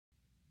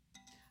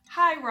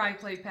Hi Rye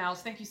Play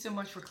Pals, thank you so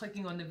much for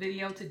clicking on the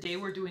video. Today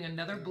we're doing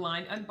another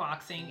blind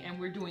unboxing and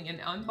we're doing an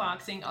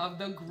unboxing of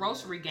the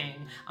Grossery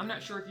Gang. I'm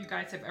not sure if you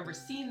guys have ever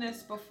seen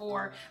this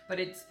before, but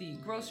it's the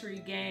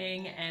Grossery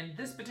Gang and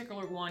this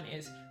particular one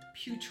is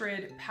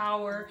Putrid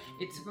Power.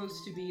 It's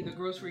supposed to be the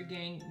Grossery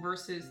Gang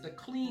versus the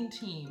Clean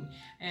Team,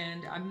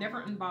 and I've never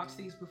unboxed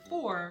these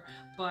before,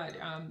 but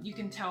you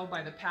can tell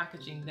by the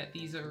packaging that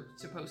these are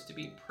supposed to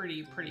be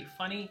pretty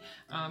funny.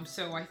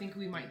 So I think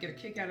we might get a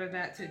kick out of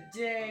that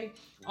today.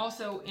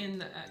 Also,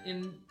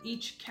 in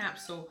each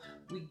capsule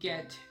we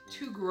get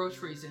 2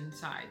 groceries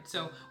inside,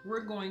 so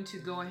we're going to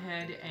go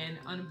ahead and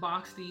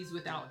unbox these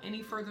without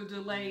any further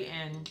delay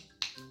and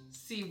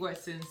see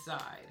what's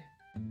inside.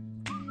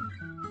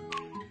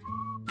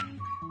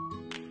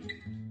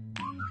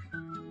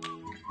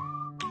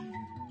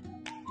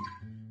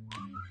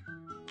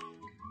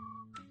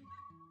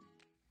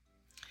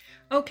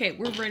 Okay,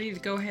 we're ready to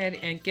go ahead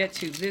and get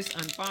to this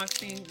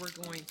unboxing.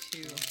 We're going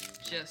to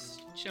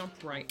just jump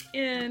right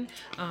in.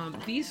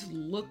 These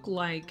look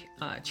like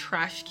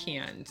trash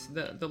cans.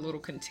 The little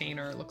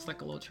container looks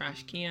like a little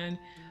trash can.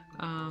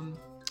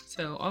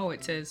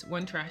 It says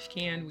 1 trash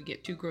can, we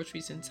get 2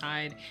 groceries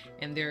inside,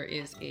 and there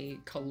is a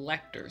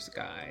collector's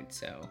guide.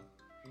 So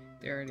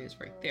there it is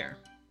right there.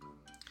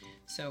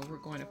 So we're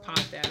going to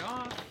pop that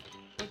off.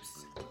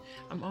 Oops,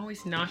 I'm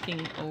always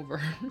knocking over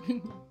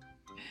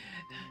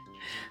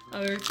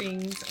other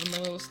things on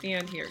the little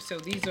stand here. So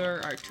these are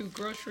our 2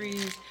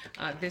 groceries.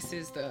 This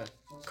is the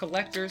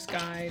collector's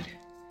guide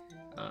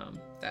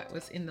that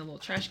was in the little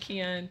trash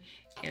can,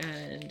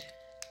 and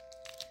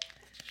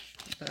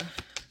the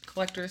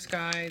collector's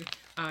guide.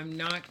 I'm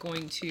not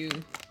going to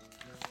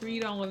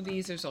read all of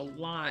these. There's a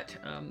lot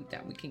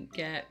that we can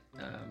get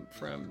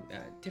from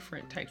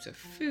different types of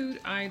food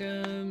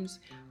items,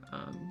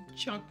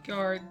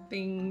 junkyard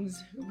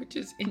things, which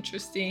is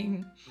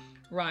interesting,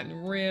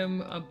 rotten rim,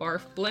 a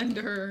barf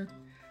blender,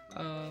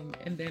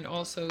 and then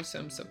also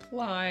some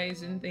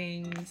supplies and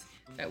things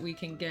that we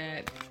can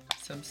get,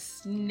 some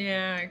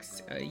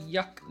snacks, a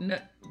yuck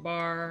nut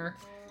bar,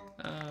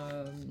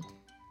 and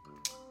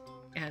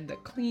the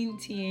Clean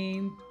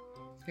Team.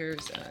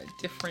 There's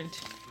different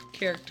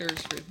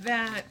characters for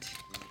that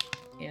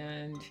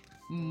and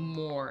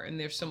more, and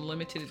there's some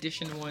limited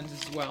edition ones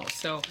as well.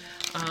 So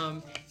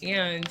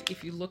and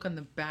if you look on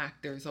the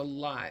back, there's a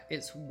lot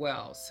as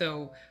well.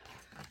 So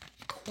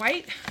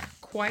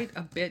quite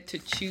a bit to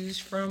choose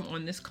from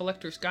on this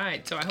collector's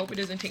guide. So I hope it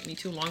doesn't take me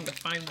too long to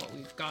find what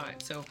we've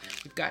got. So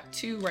we've got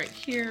 2 right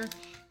here,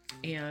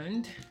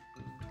 and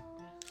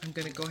I'm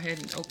going to go ahead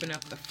and open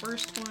up the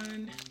first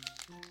one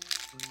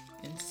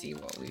and see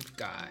what we've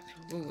got.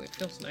 Ooh, it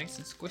feels nice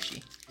and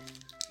squishy.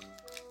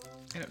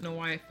 I don't know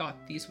why I thought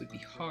these would be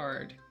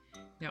hard.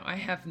 Now I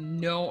have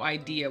no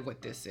idea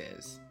what this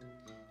is.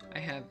 I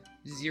have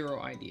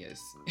 0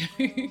 ideas.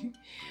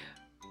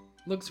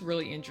 Looks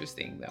really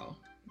interesting though.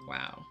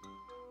 Wow.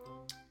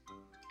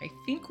 I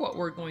think what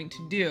we're going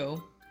to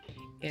do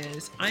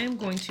is I'm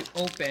going to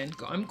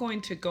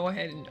go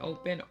ahead and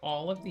open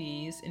all of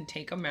these and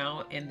take them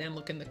out and then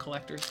look in the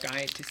collector's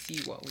guide to see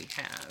what we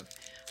have.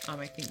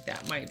 I think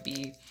that might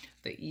be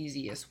the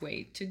easiest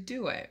way to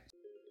do it.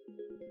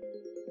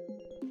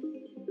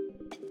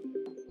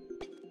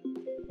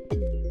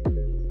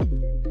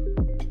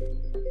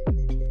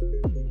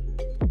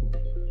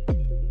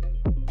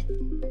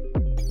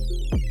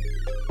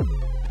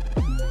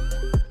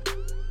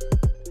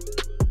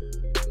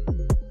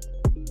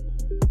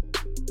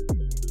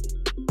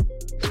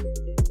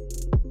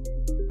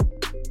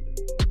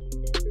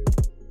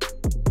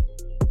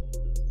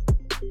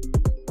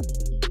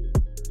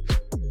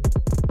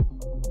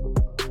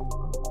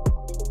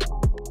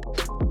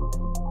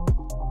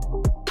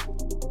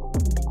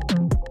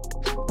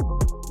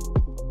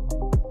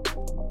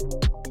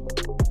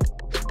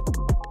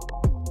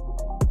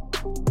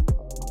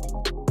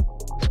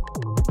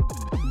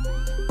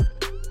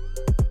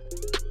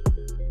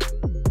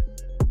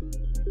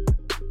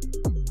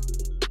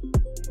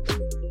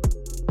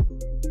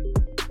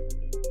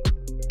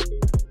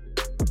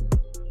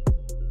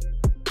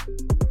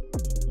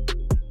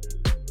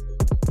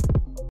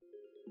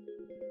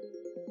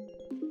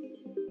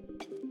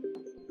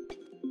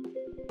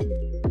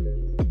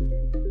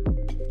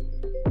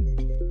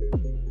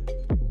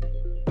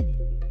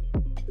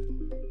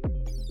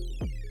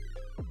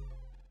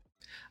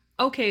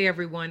 Okay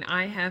everyone,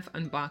 I have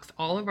unboxed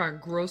all of our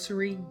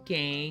Grossery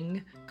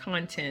Gang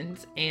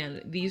contents,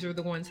 and these are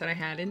the ones that I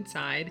had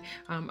inside.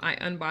 I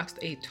unboxed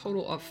a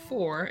total of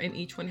 4, and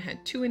each one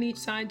had 2 in each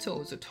side, so it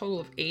was a total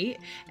of 8,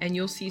 and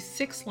you'll see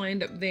 6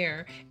 lined up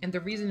there. And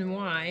the reason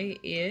why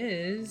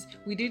is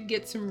we did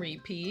get some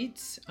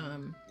repeats.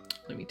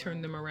 Let me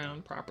turn them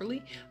around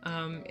properly.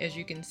 As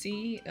you can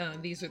see,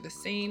 these are the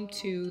same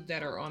 2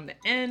 that are on the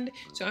end,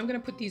 so I'm going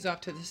to put these off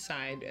to the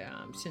side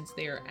since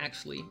they are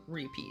actually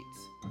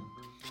repeats.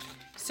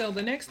 So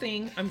the next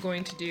thing I'm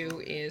going to do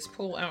is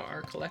pull out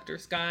our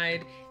collector's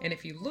guide, and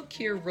if you look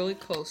here really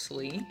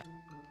closely,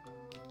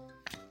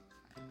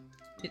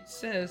 it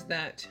says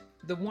that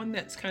the one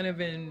that's kind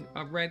of in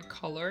a red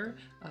color,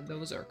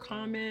 those are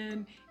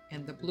common,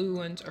 and the blue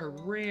ones are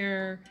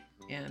rare,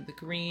 and the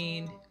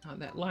green,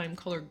 that lime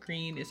colored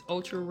green, is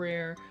ultra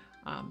rare.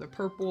 The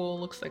purple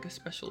looks like a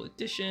special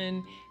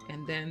edition,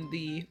 and then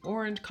the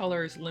orange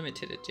color is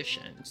limited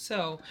edition.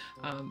 So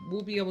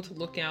we'll be able to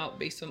look out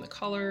based on the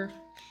color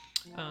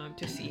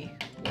to see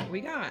what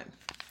we got.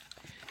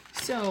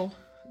 So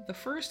the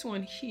first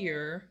one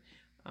here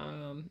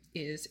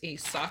is a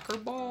soccer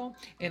ball,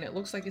 and it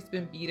looks like it's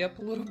been beat up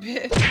a little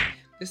bit.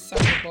 This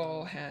soccer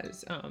ball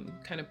has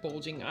kind of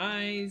bulging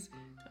eyes,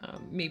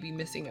 maybe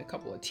missing a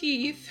couple of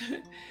teeth.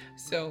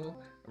 So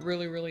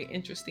really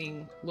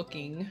interesting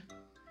looking.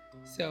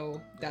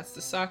 So that's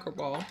the soccer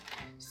ball.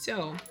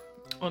 So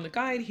on the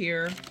guide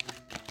here,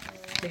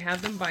 they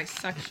have them by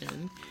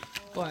section,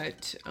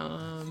 but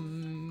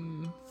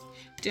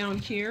down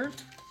here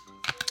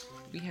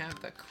we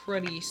have the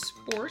Cruddy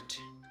Sport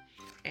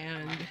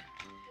and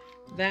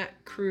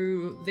that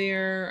crew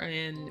there,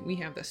 and we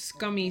have the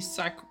Scummy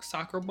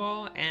Soccer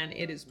Ball, and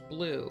it is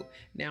blue.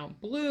 Now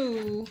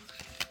blue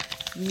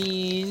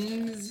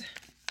means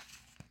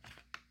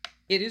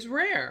it is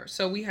rare,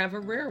 so we have a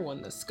rare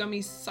one. The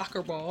Scummy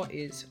Soccer Ball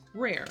is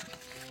rare.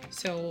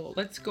 So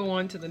let's go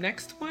on to the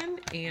next one,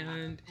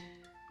 and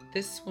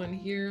this one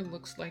here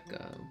looks like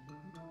a,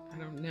 I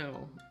don't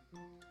know,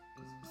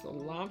 it's a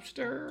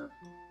lobster.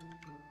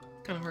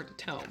 Kind of hard to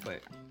tell,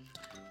 but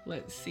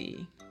let's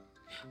see.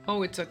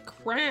 Oh, it's a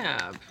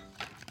crab,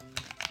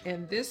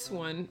 and this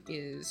one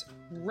is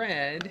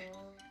red,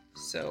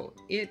 so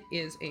it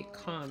is a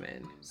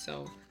common.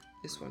 So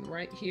this one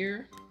right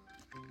here,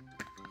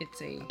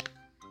 it's a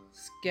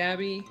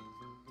scabby.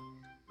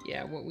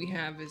 Yeah, what we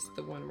have is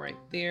the one right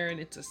there, and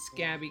it's a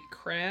scabby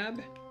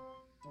crab.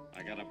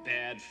 I got a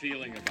bad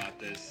feeling about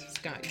this. It's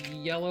got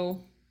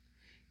yellow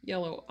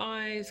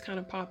eyes kind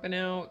of popping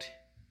out,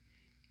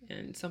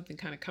 and something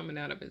kind of coming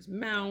out of his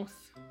mouth.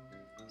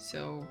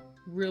 So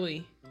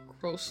really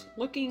gross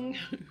looking.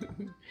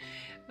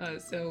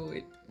 So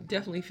it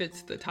definitely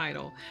fits the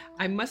title.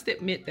 I must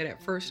admit that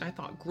at first I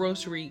thought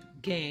Grossery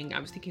Gang, I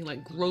was thinking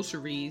like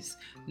groceries,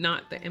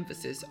 not the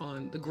emphasis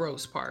on the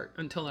gross part,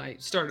 until I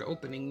started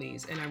opening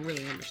these and I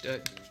really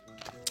understood.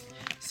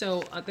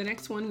 So the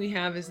next one we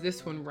have is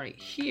this one right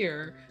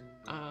here.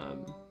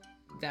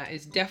 That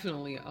is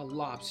definitely a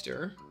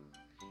lobster,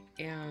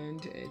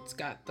 and it's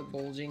got the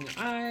bulging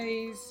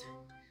eyes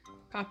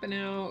popping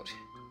out.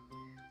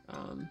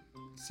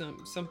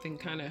 Something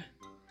kind of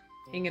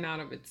hanging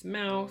out of its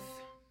mouth.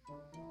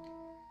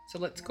 So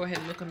let's go ahead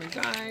and look on the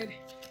guide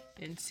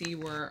and see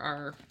where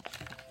our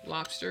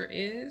lobster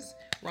is.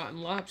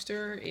 Rotten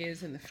lobster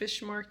is in the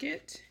fish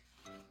market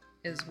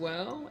as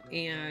well,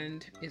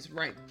 and is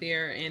right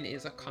there, and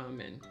is a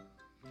common.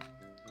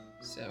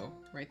 So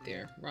right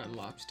there, rotten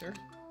lobster.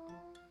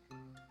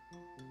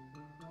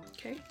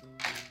 Okay.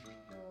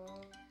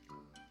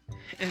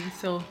 And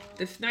so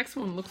this next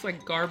one looks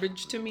like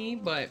garbage to me,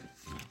 but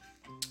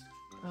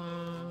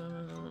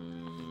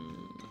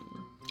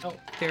oh,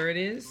 there it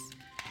is.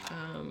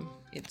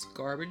 It's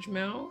garbage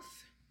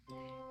mouth,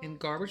 and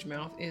garbage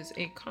mouth is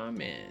a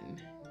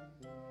common.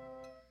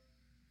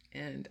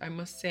 And I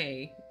must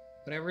say,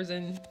 whatever's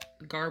in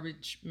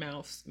garbage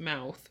mouth's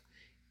mouth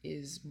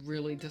is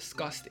really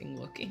disgusting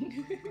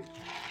looking.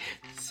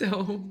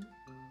 So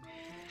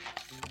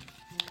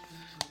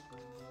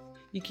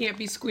you can't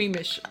be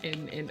squeamish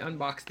and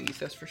unbox these,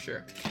 that's for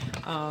sure.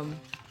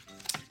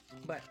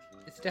 But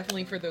it's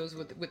definitely for those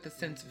with a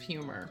sense of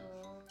humor.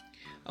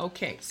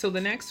 Okay, so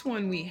the next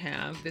one we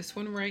have, this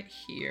one right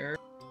here.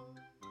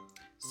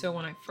 So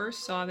when I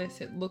first saw this,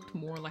 it looked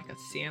more like a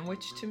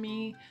sandwich to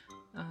me.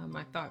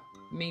 I thought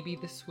maybe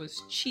this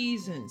was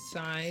cheese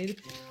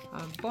inside,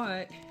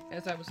 but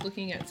as I was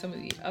looking at some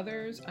of the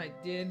others, I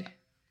did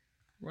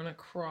run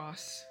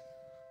across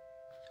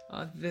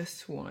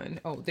this one.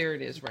 Oh, there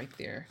it is right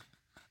there.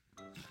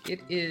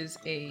 It is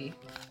a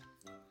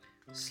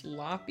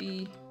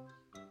sloppy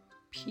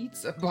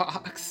pizza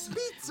box.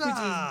 Pizza!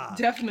 Which is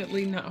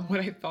definitely not what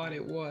I thought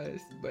it was,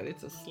 but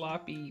it's a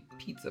sloppy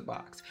pizza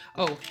box.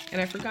 Oh, and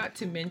I forgot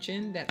to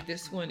mention that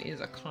this one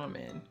is a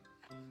common.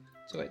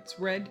 So it's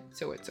red,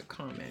 so it's a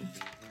common.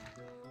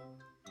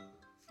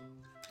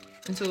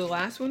 And so the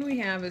last one we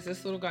have is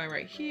this little guy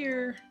right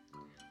here.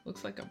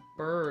 Looks like a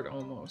bird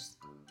almost.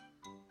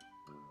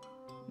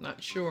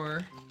 Not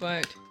sure,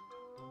 but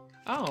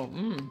oh,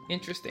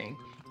 interesting.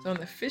 It's on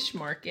the fish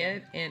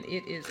market, and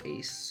it is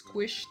a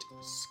squished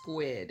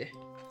squid.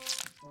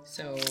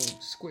 So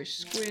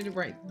squished squid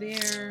right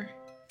there.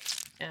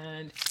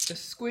 And the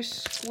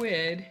squished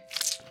squid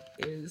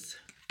is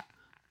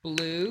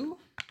blue.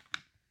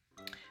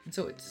 And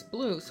so it's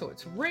blue, so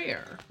it's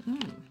rare.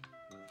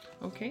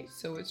 Okay,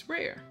 so it's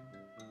rare.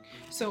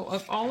 So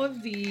of all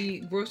of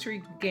the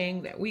Grossery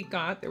Gang that we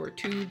got, there were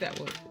two that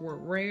were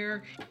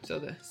rare. So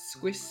the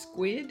squished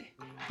squid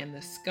and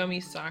the scummy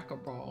soccer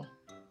ball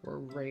were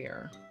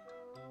rare.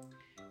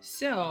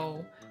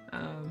 So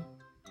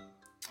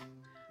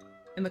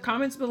in the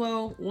comments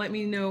below, let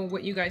me know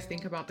what you guys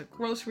think about the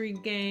Grossery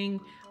Gang.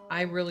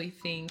 I really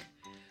think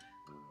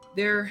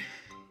They're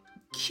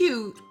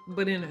cute,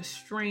 but in a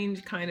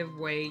strange kind of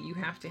way. You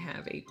have to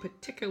have a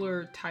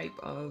particular type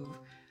of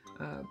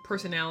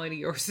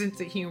personality or sense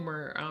of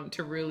humor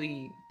to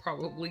really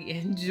probably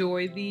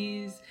enjoy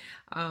these.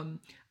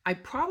 I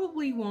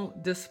probably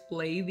won't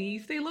display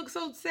these. They look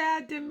so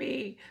sad to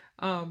me.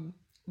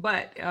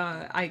 But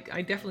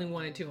I definitely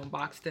wanted to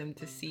unbox them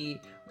to see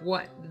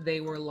what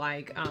they were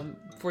like.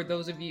 For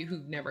those of you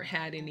who've never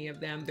had any of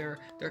them, they're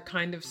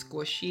kind of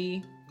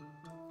squishy.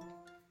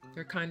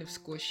 They're kind of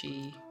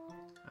squishy.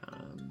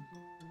 Um,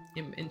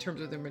 in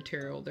terms of the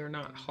material, they're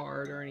not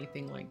hard or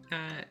anything like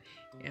that,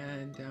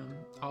 and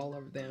all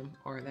of them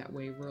are that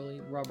way, really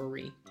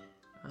rubbery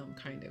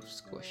kind of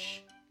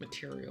squish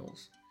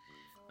materials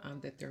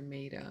that they're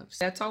made of.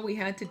 So that's all we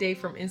had today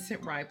from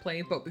Instant Rye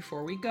Play. But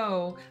before we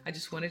go, I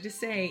just wanted to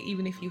say,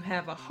 even if you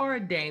have a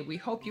hard day, we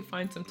hope you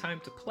find some time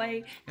to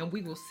play, and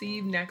we will see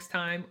you next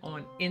time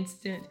on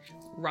Instant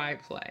Rye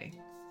Play.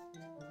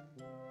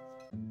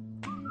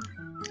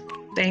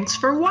 Thanks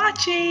for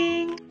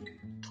watching.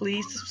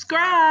 Please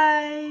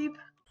subscribe.